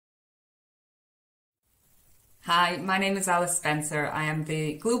Hi, my name is Alice Spencer. I am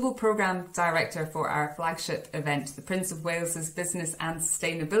the Global Programme Director for our flagship event, the Prince of Wales's Business and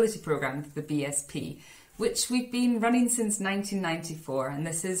Sustainability Programme, the BSP, which we've been running since 1994, and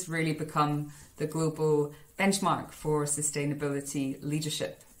this has really become the global benchmark for sustainability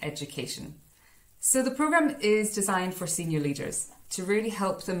leadership education. So the programme is designed for senior leaders to really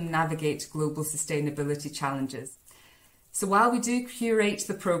help them navigate global sustainability challenges. So while we do curate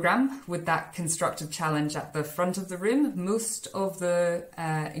the programme with that constructive challenge at the front of the room, most of the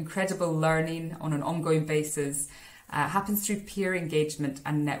incredible learning on an ongoing basis happens through peer engagement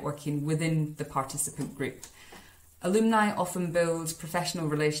and networking within the participant group. Alumni often build professional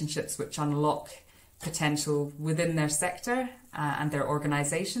relationships which unlock potential within their sector and their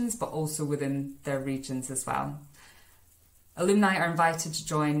organisations, but also within their regions as well. Alumni are invited to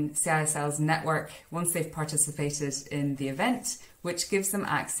join CISL's network once they've participated in the event, which gives them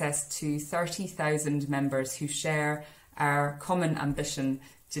access to 30,000 members who share our common ambition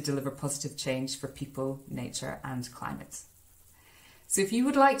to deliver positive change for people, nature and climate. So if you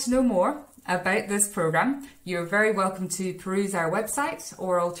would like to know more about this programme, you're very welcome to peruse our website,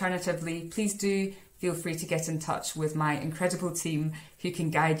 or alternatively, please do feel free to get in touch with my incredible team who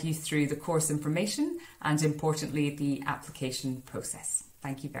can guide you through the course information and, importantly, the application process.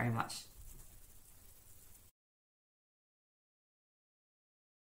 Thank you very much.